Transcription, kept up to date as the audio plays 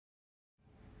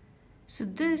So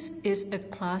this is a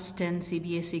Class 10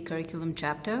 CBSE curriculum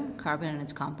chapter, Carbon and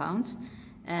its Compounds,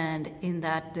 and in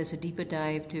that there's a deeper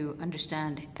dive to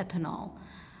understand ethanol.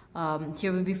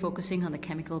 Here we'll be focusing on the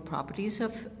chemical properties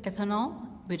of ethanol,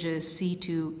 which is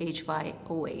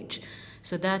C2H5OH.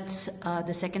 So that's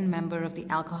the second member of the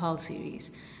alcohol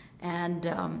series. And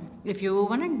if you're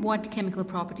wondering what chemical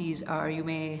properties are, you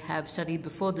may have studied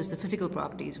before this the physical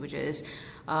properties, which is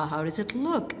how does it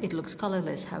look? It looks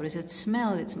colorless. How does it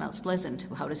smell? It smells pleasant.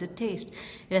 How does it taste?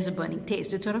 It has a burning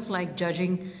taste. It's sort of like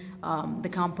judging the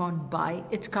compound by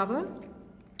its cover.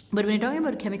 But when you're talking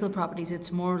about chemical properties,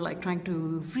 it's more like trying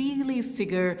to really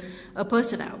figure a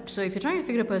person out. So if you're trying to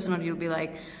figure a person out, you'll be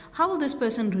like, how will this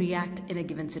person react in a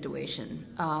given situation?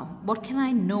 What can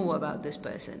I know about this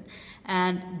person?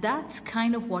 And that's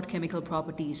kind of what chemical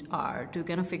properties are, to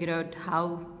kind of figure out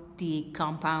how the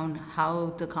compound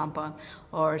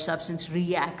or substance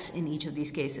reacts in each of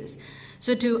these cases.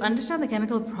 So to understand the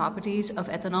chemical properties of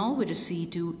ethanol, which is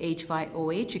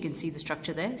C2H5OH, you can see the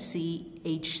structure there,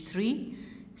 CH3.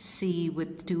 C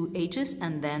with two H's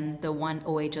and then the one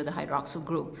OH or the hydroxyl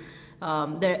group.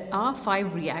 There are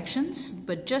 5 reactions,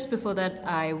 but just before that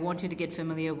I want you to get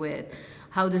familiar with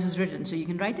how this is written. So you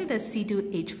can write it as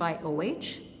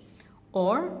C2H5OH,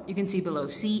 or you can see below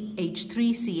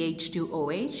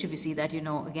CH3CH2OH. If you see that, you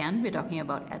know again we're talking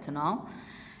about ethanol.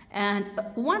 And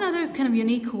one other kind of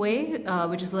unique way,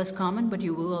 which is less common, but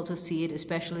you will also see it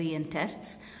especially in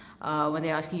tests when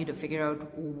they're asking you to figure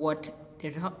out what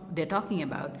they're talking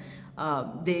about.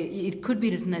 It could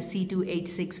be written as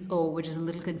C2H6O, which is a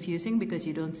little confusing because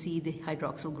you don't see the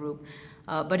hydroxyl group.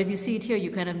 But if you see it here,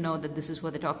 you kind of know that this is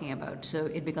what they're talking about. So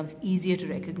it becomes easier to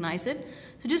recognize it.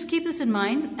 So just keep this in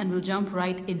mind and we'll jump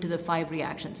right into the 5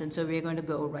 reactions. And so we're going to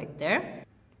go right there.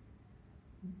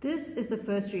 This is the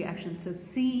first reaction. So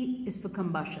C is for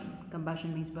combustion.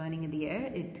 Combustion means burning in the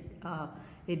air. It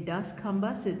does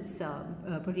combust. It's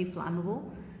pretty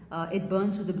flammable. It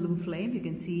burns with a blue flame. You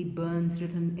can see burns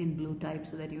written in blue type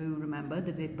so that you remember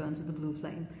that it burns with a blue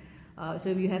flame. So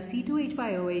if you have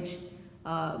C2H5OH,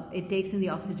 it takes in the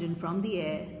oxygen from the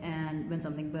air, and when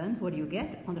something burns, what do you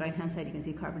get? On the right hand side you can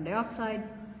see carbon dioxide.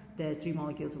 There's 3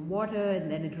 molecules of water, and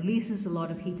then it releases a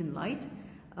lot of heat and light.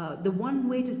 The one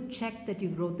way to check that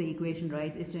you wrote the equation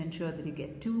right is to ensure that you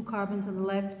get 2 carbons on the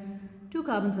left, 2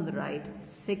 carbons on the right,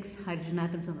 6 hydrogen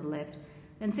atoms on the left,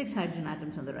 and 6 hydrogen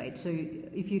atoms on the right. So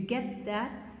if you get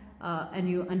that and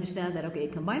you understand that, okay,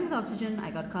 it combined with oxygen,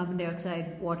 I got carbon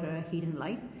dioxide, water, heat and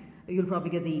light, you'll probably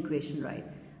get the equation right.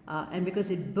 And because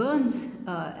it burns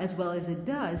as well as it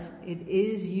does, it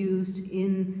is used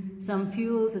in some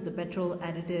fuels as a petrol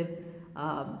additive,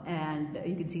 and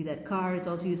you can see that car, it's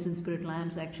also used in spirit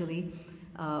lamps actually.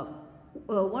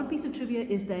 One piece of trivia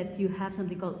is that you have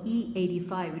something called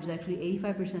E85, which is actually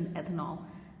 85% ethanol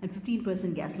and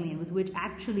 15% gasoline, with which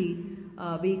actually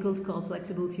vehicles called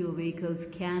flexible fuel vehicles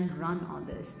can run on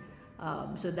this.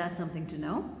 So that's something to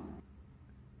know.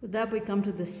 With that, we come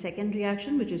to the second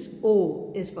reaction, which is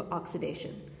O is for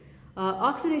oxidation.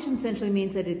 Oxidation essentially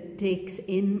means that it takes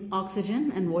in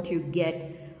oxygen, and what you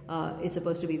get is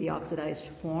supposed to be the oxidized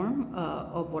form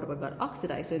of what got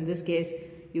oxidized. So in this case,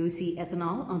 you see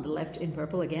ethanol on the left in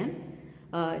purple again.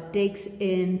 Takes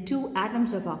in 2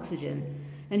 atoms of oxygen.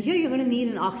 And here you're going to need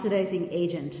an oxidizing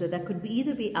agent. So that could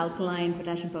either be alkaline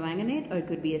potassium permanganate, or it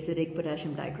could be acidic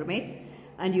potassium dichromate.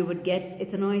 And you would get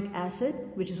ethanoic acid,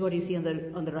 which is what you see on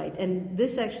the right. And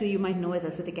this actually you might know as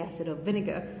acetic acid or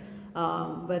vinegar,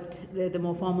 but the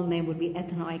more formal name would be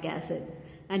ethanoic acid.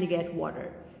 And you get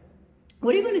water.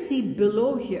 What you're going to see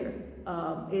below here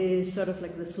is sort of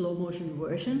like the slow motion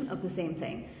version of the same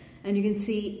thing. And you can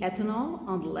see ethanol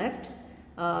on the left.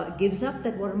 Gives up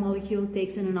that water molecule,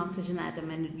 takes in an oxygen atom,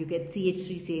 and you get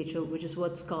CH3CHO, which is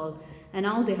what's called an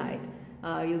aldehyde.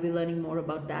 You'll be learning more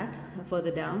about that further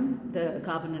down the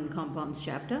carbon and compounds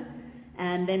chapter.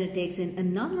 And then it takes in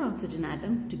another oxygen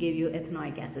atom to give you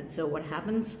ethanoic acid. So what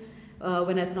happens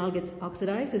when ethanol gets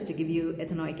oxidized is to give you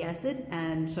ethanoic acid,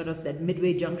 and sort of that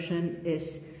midway junction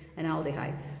is an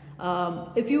aldehyde.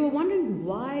 If you were wondering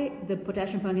why the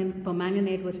potassium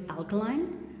permanganate was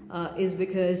alkaline, is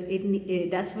because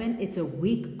that's when it's a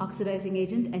weak oxidizing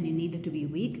agent and you need it to be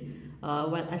weak,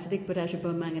 while acidic potassium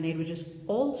permanganate, which is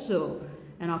also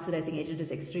an oxidizing agent,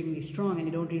 is extremely strong, and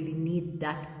you don't really need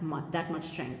that much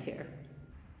strength here.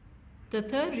 The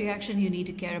third reaction you need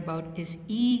to care about is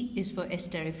E is for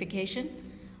esterification.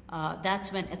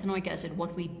 That's when ethanoic acid,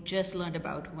 what we just learned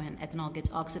about when ethanol gets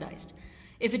oxidized.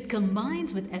 If it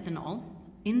combines with ethanol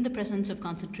in the presence of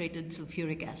concentrated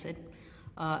sulfuric acid,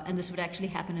 and this would actually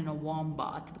happen in a warm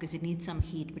bath because it needs some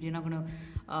heat, but you're not going to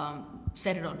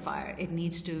set it on fire. It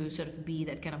needs to sort of be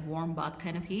that kind of warm bath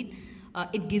kind of heat.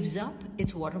 It gives up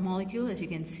its water molecule, as you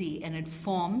can see, and it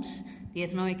forms the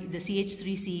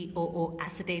CH3COO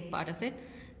acetate part of it,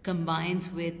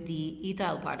 combines with the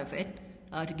ethyl part of it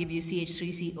to give you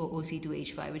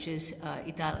CH3COOC2H5, which is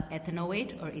ethyl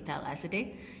ethanoate or ethyl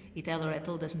acetate. Ethyl or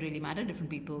ethyl doesn't really matter. Different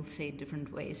people say it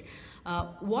different ways.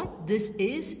 What this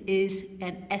is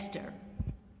an ester,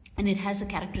 and it has a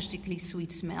characteristically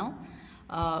sweet smell.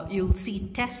 You'll see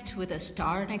test with a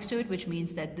star next to it, which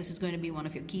means that this is going to be one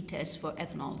of your key tests for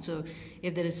ethanol. So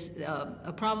if there is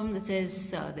a problem that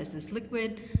says there's this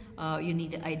liquid, you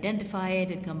need to identify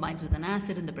it. It combines with an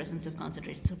acid in the presence of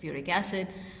concentrated sulfuric acid.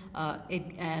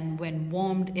 And when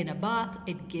warmed in a bath,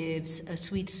 it gives a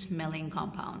sweet smelling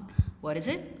compound. What is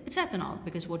it? It's ethanol,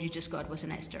 because what you just got was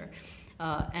an ester.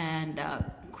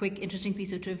 Quick interesting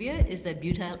piece of trivia is that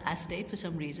butyl acetate, for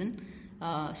some reason,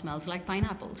 smells like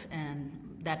pineapples, and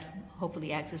that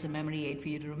hopefully acts as a memory aid for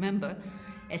you to remember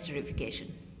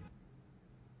esterification.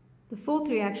 The fourth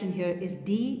reaction here is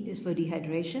D is for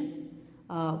dehydration,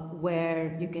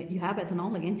 where you have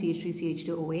ethanol, again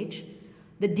CH3CH2OH.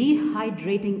 The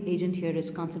dehydrating agent here is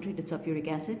concentrated sulfuric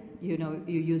acid. You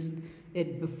used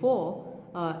it before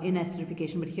in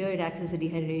esterification, but here it acts as a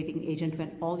dehydrating agent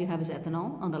when all you have is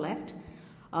ethanol on the left.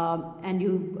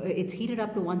 It's heated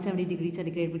up to 170 degrees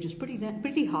centigrade, which is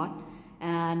pretty hot,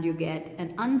 and you get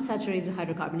an unsaturated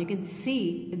hydrocarbon. You can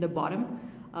see in the bottom,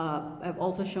 I've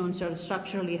also shown sort of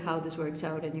structurally how this works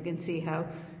out, and you can see how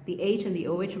the H and the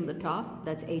OH from the top,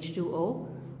 that's H2O,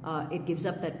 it gives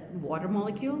up that water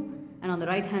molecule, and on the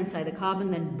right hand side the carbon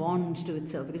then bonds to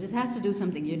itself, because it has to do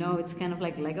something, it's kind of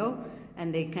like Lego,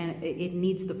 and it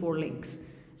needs the 4 links.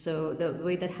 So the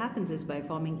way that happens is by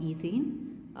forming ethene,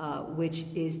 which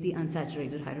is the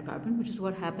unsaturated hydrocarbon, which is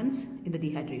what happens in the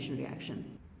dehydration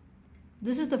reaction.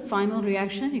 This is the final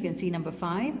reaction. You can see number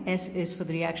 5. S is for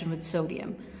the reaction with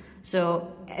sodium.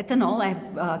 So ethanol,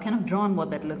 I've kind of drawn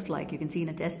what that looks like. You can see in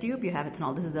a test tube, you have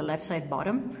ethanol. This is the left side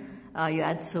bottom. You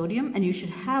add sodium, and you should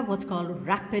have what's called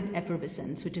rapid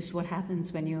effervescence, which is what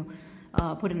happens when you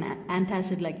put an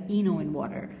antacid like Eno in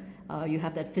water. You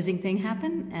have that fizzing thing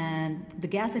happen, and the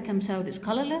gas that comes out is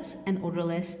colorless and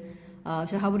odorless.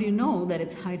 So how would you know that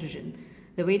it's hydrogen?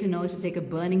 The way to know is to take a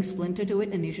burning splinter to it,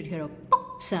 and you should hear a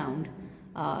pop sound.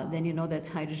 Then you know that's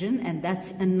hydrogen, and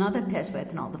that's another test for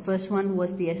ethanol. The first one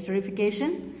was the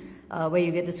esterification, where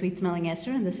you get the sweet smelling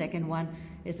ester, and the second one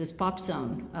is this pop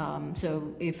sound.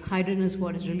 So if hydrogen is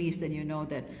what is released, then you know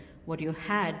that what you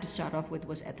had to start off with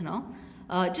was ethanol.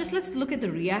 Just let's look at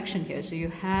the reaction here. So you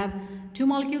have 2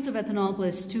 molecules of ethanol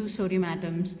plus 2 sodium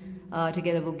atoms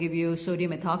together will give you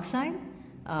sodium ethoxide,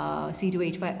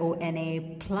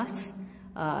 C2H5ONA plus,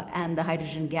 and the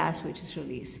hydrogen gas which is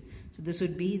released. So this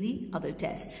would be the other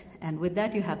test. And with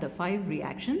that, you have the 5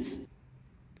 reactions.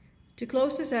 To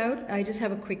close this out, I just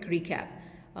have a quick recap.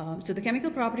 So the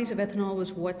chemical properties of ethanol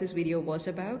was what this video was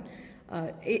about.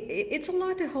 It's a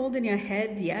lot to hold in your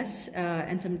head, yes,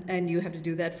 and you have to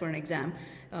do that for an exam.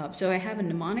 So I have a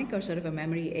mnemonic, or sort of a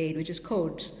memory aid, which is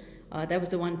codes. That was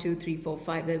the 1, 2, 3, 4,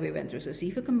 5 that we went through. So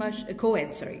C for combustion,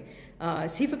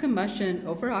 C for combustion,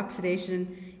 O for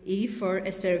oxidation, E for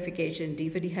esterification, D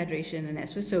for dehydration, and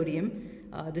S for sodium.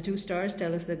 The 2 stars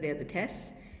tell us that they're the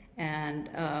tests, and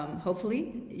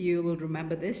hopefully you will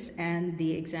remember this, and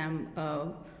the exam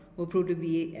will prove to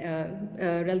be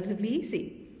relatively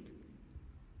easy.